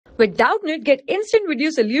With Doubtnut, get instant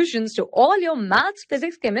video solutions to all your maths,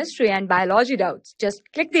 physics, chemistry, and biology doubts. Just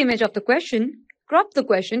click the image of the question, crop the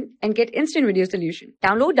question, and get instant video solution.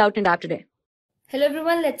 Download Doubtnut app today. Hello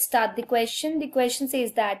everyone, let's start the question. The question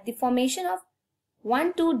says that the formation of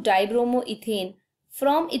 1,2-dibromoethane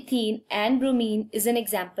from ethene and bromine is an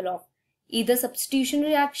example of either substitution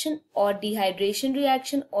reaction or dehydration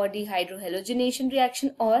reaction or dehydrohalogenation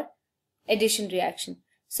reaction or addition reaction.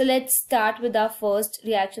 So let's start with our first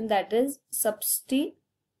reaction, that is substitution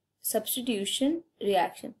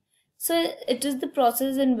reaction. So it is the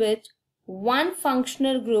process in which one of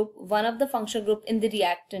the functional group in the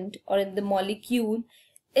reactant or in the molecule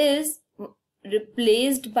is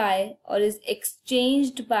replaced by or is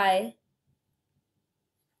exchanged by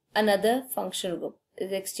another functional group.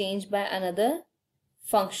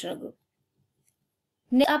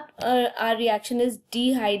 Next up, our reaction is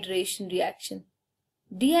dehydration reaction.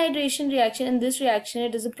 Dehydration reaction, in this reaction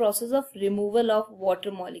it is a process of removal of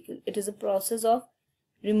water molecule.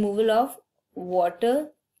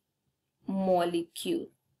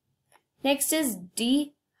 Next is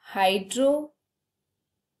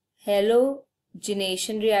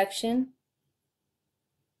dehydrohalogenation reaction.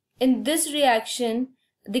 In this reaction,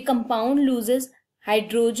 the compound loses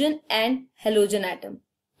hydrogen and halogen atom.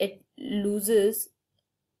 It loses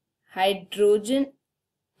hydrogen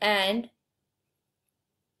and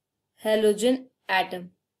halogen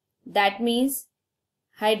atom. That means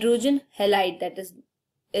hydrogen halide, that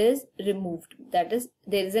is removed. That is,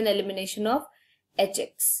 there is an elimination of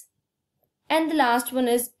HX. And the last one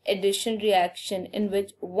is addition reaction, in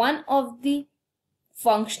which one of the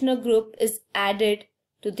functional group is added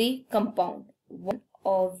to the compound. One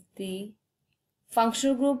of the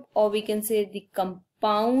functional group, or we can say the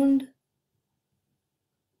compound,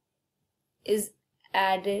 is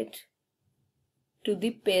added to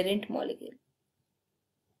the parent molecule.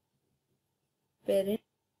 That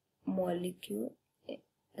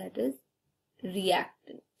is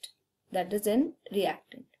reactant. That is in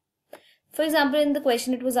reactant. For example, in the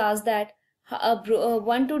question it was asked that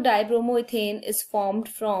 1,2-dibromoethane is formed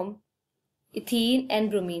from ethene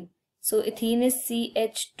and bromine. So ethene is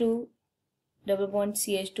CH2 double bond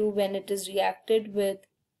CH2. When it is reacted with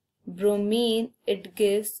bromine, it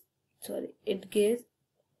gives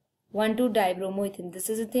 1,2-dibromoethane. This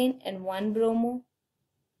is ethane and 1 bromo.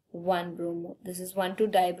 This is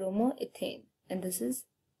 1,2-dibromoethane, and this is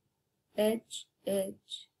H.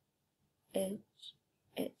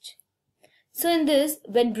 So in this,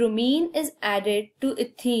 when bromine is added to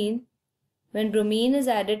ethene, then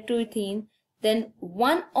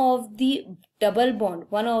one of the double bond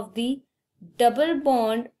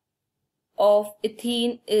of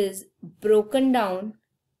ethene is broken down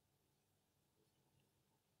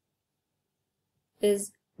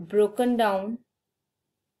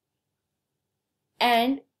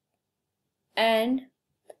and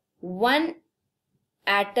one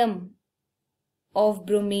atom of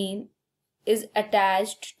bromine is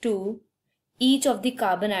attached to each of the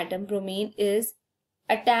carbon atom. Bromine is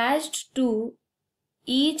attached to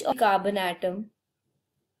each of the carbon atom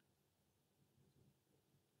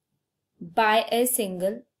by a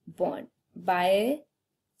single bond.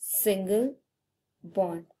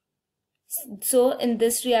 So in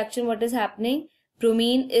this reaction, what is happening?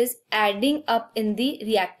 Bromine is adding up in the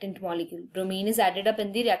reactant molecule. To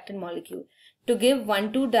give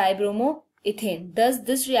 1,2-dibromoethane. Thus,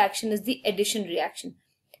 this reaction is the addition reaction.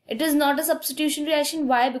 It is not a substitution reaction.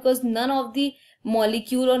 Why? Because none of the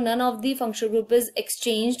molecule or none of the functional group is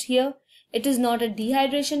exchanged here. It is not a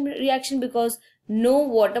dehydration reaction because no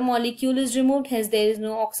water molecule is removed. Hence, there is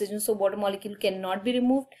no oxygen, so water molecule cannot be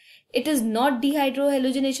removed. It is not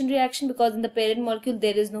dehydrohalogenation reaction because in the parent molecule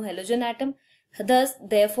there is no halogen atom. Thus,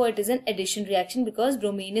 therefore, it is an addition reaction because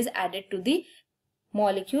bromine is added to the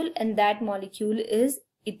molecule, and that molecule is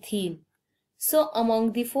ethene. So,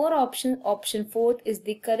 among the four options, option 4 is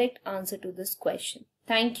the correct answer to this question.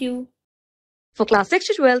 Thank you. For class 6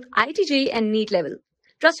 to 12, IIT JEE and NEET level.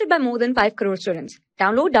 Trusted by more than 5 crore students.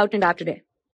 Download Doubtnut app today.